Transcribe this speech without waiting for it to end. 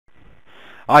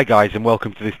Hi guys, and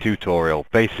welcome to this tutorial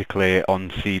basically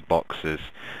on seed boxes.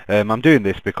 I'm doing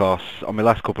this because on my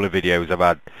last couple of videos I've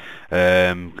had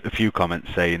a few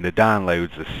comments saying the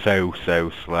downloads are so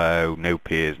slow, no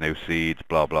peers, no seeds,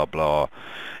 blah blah blah.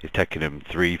 It's taking them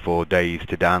 3-4 days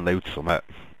to download something,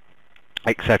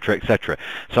 etc etc.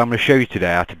 So I'm going to show you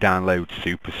today how to download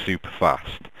super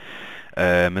fast.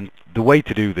 And the way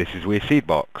to do this is with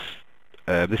seedbox.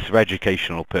 This is for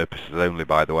educational purposes only,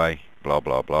 by the way, blah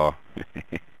blah blah.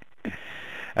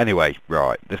 Anyway,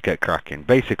 right, let's get cracking.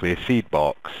 Basically, a seed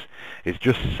box is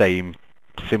just the same,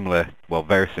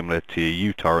 very similar to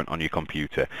your uTorrent on your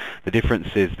computer. The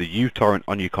difference is the uTorrent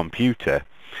on your computer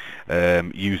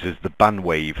uses the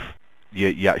bandwidth,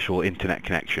 your actual internet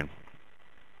connection.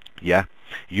 Yeah,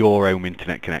 your own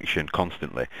internet connection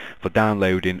constantly for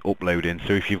downloading, uploading.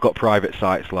 So if you've got private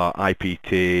sites like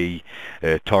IPT,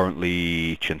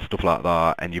 TorrentSLEECH and stuff like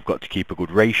that, and you've got to keep a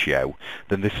good ratio,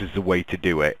 then this is the way to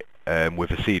do it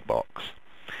with a seed box.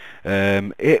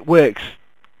 It works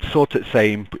sort of the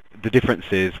same. The difference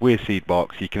is with seed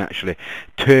box you can actually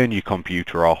turn your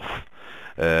computer off,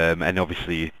 and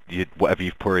obviously whatever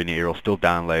you've put in here will still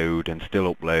download and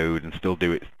still upload and still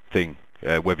do its thing.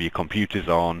 Whether your computer's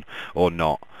on or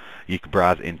not, you can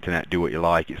browse the internet, do what you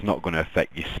like. It's not going to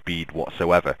affect your speed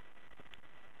whatsoever.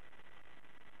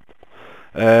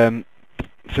 So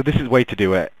this is the way to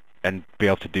do it and be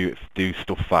able to do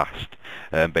stuff fast,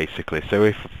 basically. So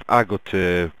if I go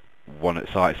to one of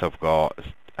the sites I've got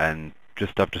and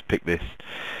I've just picked this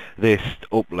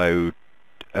upload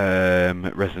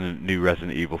new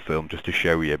Resident Evil film just to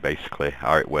show you basically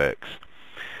how it works.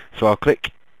 So I'll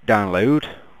click download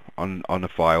on a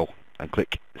file and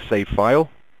click save file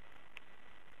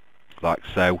like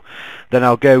so. Then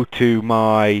I'll go to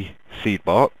my seed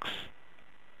box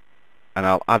and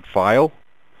I'll add file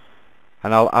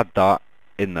and I'll add that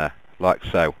in there like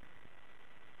so.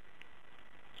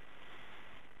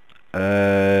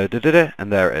 And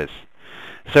there it is.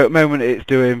 So at the moment it's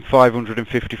doing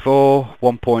 554,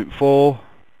 1.4.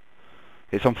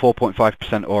 It's on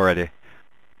 4.5% already.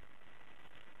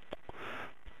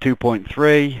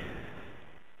 2.3,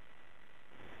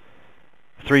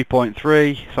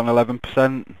 3.3, it's on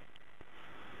 11%.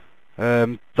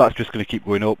 That's just going to keep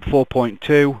going up.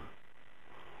 4.2,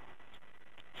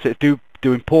 so it's doing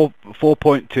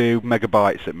 4.2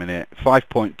 megabytes at the minute.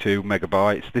 5.2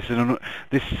 megabytes.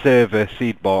 This server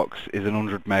seed box is an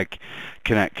 100 meg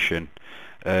connection.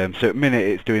 So at the minute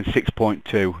it's doing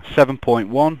 6.2,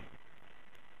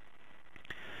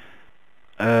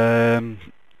 7.1.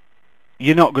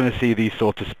 You're not going to see these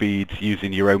sort of speeds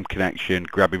using your own connection,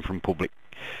 grabbing from public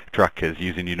trackers,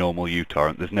 using your normal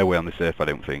uTorrent. There's no way on this earth, I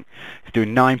don't think. It's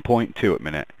doing 9.2 at the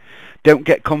minute. Don't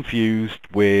get confused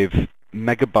with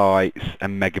megabytes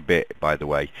and megabit, by the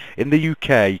way. In the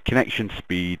UK, connection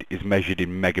speed is measured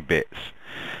in megabits.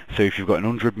 So if you've got an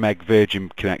 100 meg virgin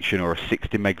connection or a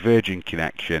 60 meg virgin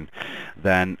connection,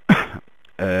 then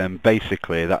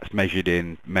basically that's measured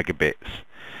in megabits.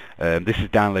 This is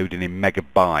downloading in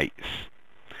megabytes.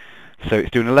 So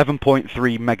it's doing 11.3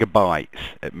 megabytes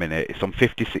at minute. It's on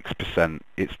 56%.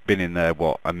 It's been in there,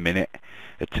 what, a minute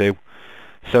or two.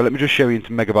 So let me just show you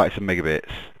into megabytes and megabits.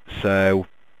 So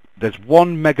there's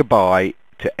 1 megabyte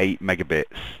to 8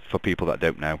 megabits for people that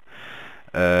don't know.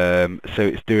 So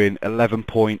it's doing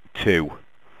 11.2.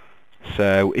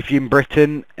 So if you're in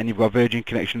Britain and you've got a Virgin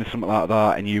connection or something like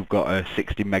that, and you've got a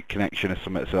 60 meg connection or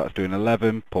something, so that's doing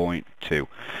 11.2. So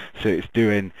it's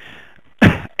doing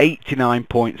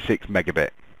 89.6 megabit.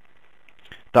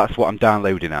 That's what I'm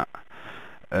downloading at.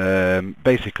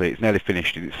 Basically it's nearly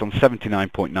finished. It's on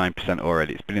 79.9%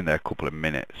 already. It's been in there a couple of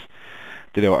minutes.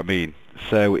 Do you know what I mean?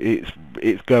 So it's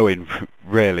going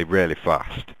really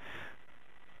fast.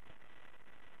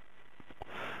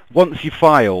 Once your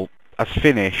file has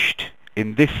finished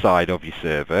in this side of your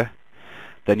server,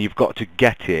 then you've got to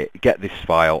get this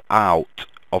file out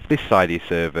of this side of your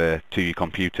server to your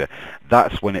computer.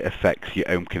 That's when it affects your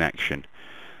own connection.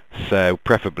 So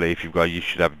preferably if you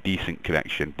should have a decent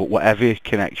connection, but whatever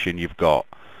connection you've got,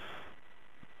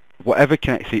 whatever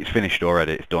connection, it's finished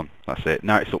already, it's done, that's it.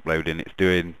 Now it's uploading, it's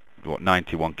doing what,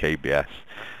 91 kbs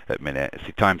at minute.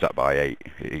 So times that by 8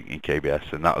 in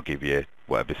kbs and that'll give you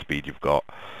whatever speed you've got,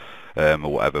 or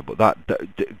whatever. But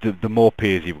the more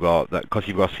peers you've got, because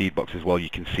you've got a seed box as well, you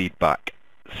can seed back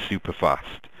super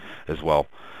fast as well,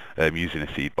 using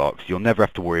a seed box. You'll never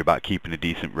have to worry about keeping a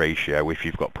decent ratio if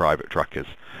you've got private trackers.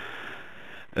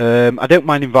 I don't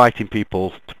mind inviting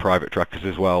people to private trackers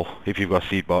as well. If you've got a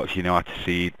seed box, you know how to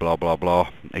seed, blah blah blah,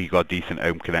 and you've got a decent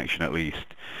home connection at least.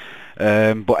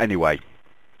 But anyway,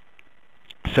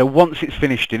 So once it's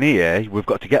finished in here, we've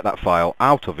got to get that file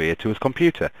out of here to his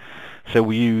computer. So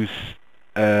we use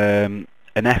an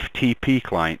FTP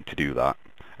client to do that.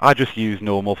 I just use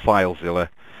normal FileZilla.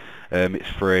 It's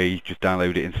free, just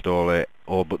download it, install it.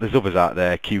 But there's others out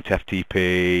there, Qt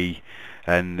FTP,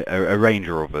 and a range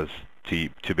of others to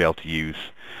be able to use.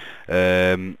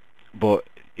 But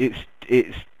it's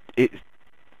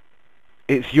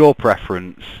your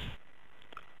preference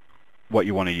what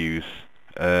you want to use.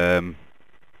 Do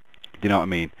you know what I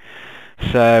mean?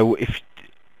 So if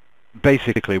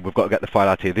basically we've got to get the file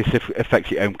out here. This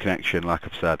affects your home connection, like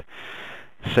I've said.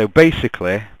 So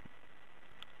basically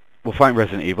we'll find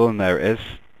Resident Evil, and there it is.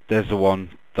 There's the one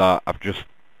that I've just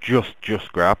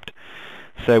grabbed.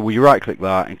 So we right click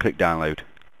that and click download.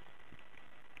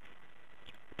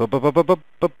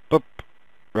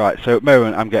 Right, so at the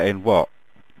moment I'm getting what?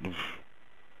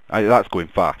 That's going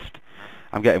fast.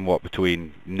 I'm getting what,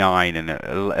 between 9 and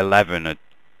 11 and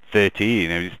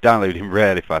 13. It's downloading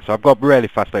really fast. So I've got a really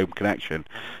fast home connection,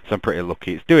 so I'm pretty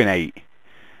lucky. It's doing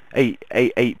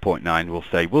 8.9. We'll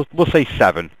say. We'll say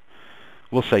 7.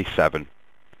 We'll say 7.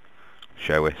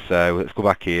 Shall we? So let's go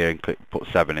back here and put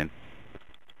 7 in.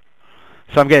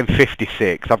 So I'm getting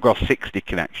 56. I've got a 60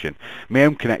 connection. My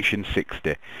home connection's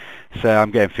 60. So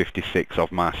I'm getting 56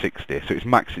 of my 60. So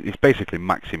it's basically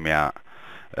maxing me out.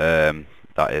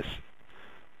 That is.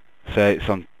 So it's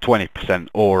on 20%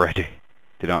 already.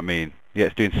 Do you know what I mean? Yeah,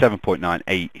 it's doing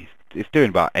 7.98. It's doing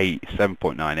about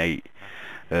 7.98.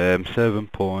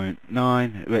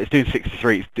 7.9. It's doing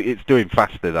 63. It's doing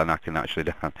faster than I can actually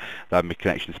than my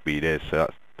connection speed is.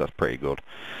 So that's pretty good.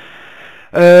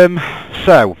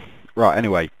 So right,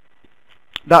 anyway,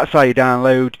 that's how you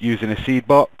download using a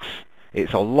seedbox.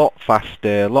 It's a lot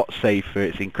faster, a lot safer.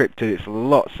 It's encrypted. It's a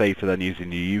lot safer than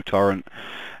using your uTorrent.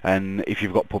 And if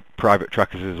you've got private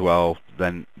trackers as well,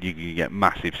 then you can get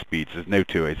massive speeds. There's no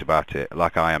two ways about it,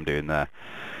 like I am doing there.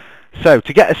 So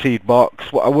to get a seed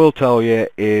box, what I will tell you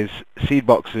is seed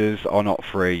boxes are not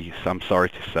free, so I'm sorry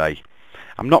to say.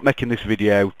 I'm not making this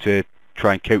video to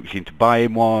try and coax you into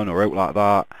buying one or out like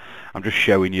that. I'm just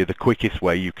showing you the quickest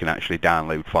way you can actually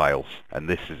download files, and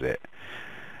this is it.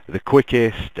 The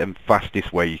quickest and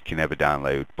fastest way you can ever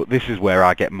download. But this is where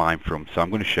I get mine from, so I'm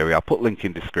going to show you. I'll put a link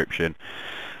in description.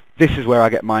 This is where I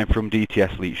get mine from,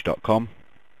 DTSLEECH.com.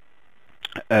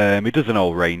 It does an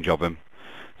whole range of them.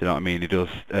 Do you know what I mean? It does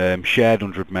shared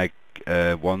 100 meg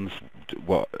ones,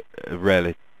 what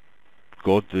really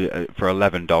good for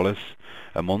 $11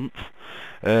 a month.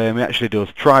 It actually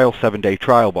does trial 7-day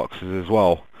trial boxes as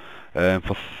well.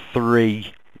 For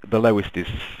the lowest is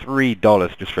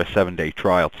 $3 just for a 7-day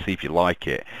trial to see if you like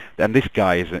it. And this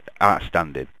guy is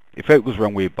outstanding. If it goes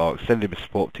wrong with your box, send him a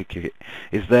support ticket.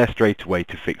 It's there straight away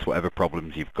to fix whatever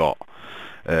problems you've got.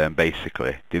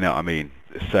 Basically, do you know what I mean?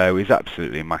 So it's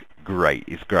absolutely great.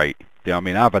 It's great. Do you know what I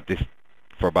mean? I've had this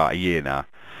for about a year now,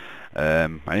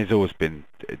 and it's always been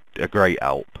a great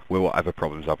help with whatever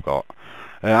problems I've got.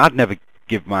 I'd never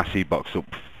give my seed box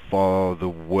up for the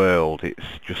world.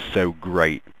 It's just so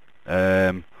great.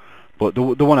 But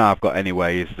the one I've got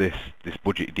anyway is this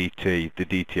budget DT, the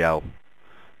DTL.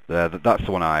 That's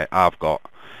the one I've got.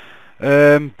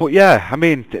 But yeah, I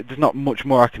mean, there's not much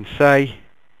more I can say.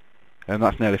 And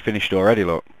that's nearly finished already,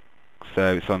 look.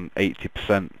 So it's on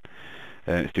 80%.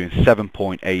 It's doing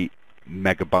 7.8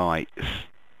 megabytes.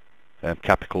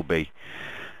 Capital B.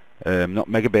 Not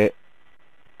megabit.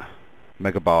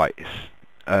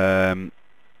 Megabytes.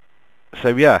 So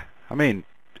yeah, I mean,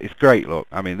 it's great, look.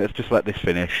 I mean, let's just let this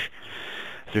finish.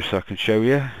 Just so I can show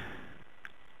you.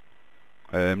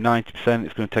 90%,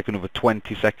 it's going to take another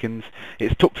 20 seconds.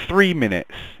 It's took 3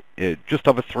 minutes, just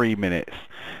over 3 minutes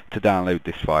to download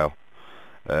this file.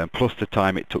 Plus the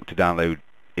time it took to download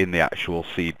in the actual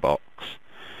seed box,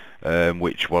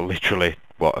 which were literally,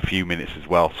 what, a few minutes as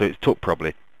well. So it took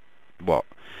probably, what,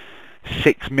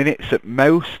 6 minutes at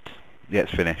most? Yeah,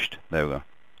 it's finished. There we go.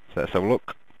 So let's have a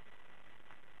look.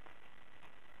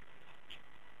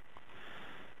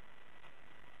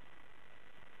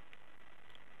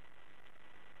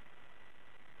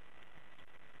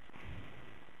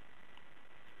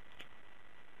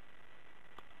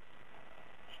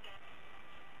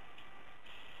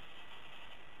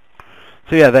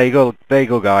 So yeah, there you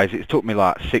go guys. It took me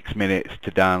like 6 minutes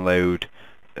to download.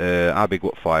 How big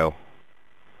what file?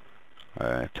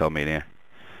 Tell me in here.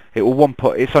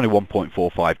 It's only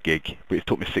 1.45 gig, but it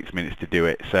took me 6 minutes to do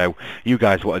it. So you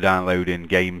guys want to download in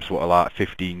games what are like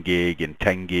 15 gig and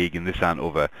 10 gig and this and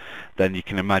other, then you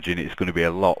can imagine it's going to be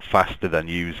a lot faster than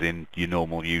using your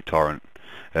normal uTorrent,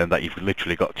 that you've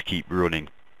literally got to keep running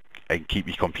and keep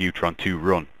your computer on to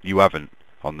run. You haven't.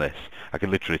 on this. I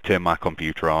can literally turn my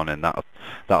computer on and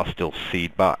that'll still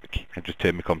seed back. I just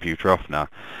turn my computer off now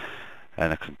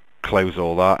and I can close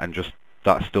all that and just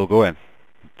that's still going.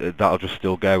 That'll just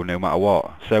still go no matter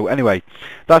what. So anyway,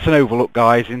 that's an overlook,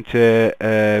 guys, into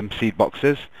seed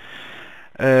boxes.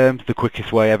 The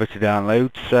quickest way ever to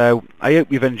download. So I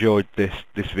hope you've enjoyed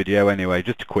this video anyway,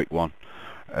 just a quick one.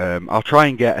 I'll try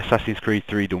and get Assassin's Creed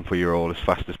 3 done for you all as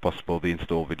fast as possible, the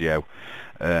install video,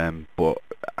 but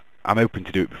I'm hoping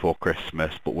to do it before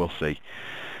Christmas, but we'll see.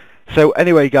 So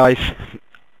anyway, guys,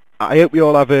 I hope you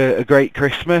all have a great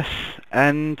Christmas,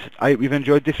 and I hope you've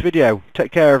enjoyed this video.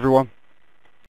 Take care, everyone.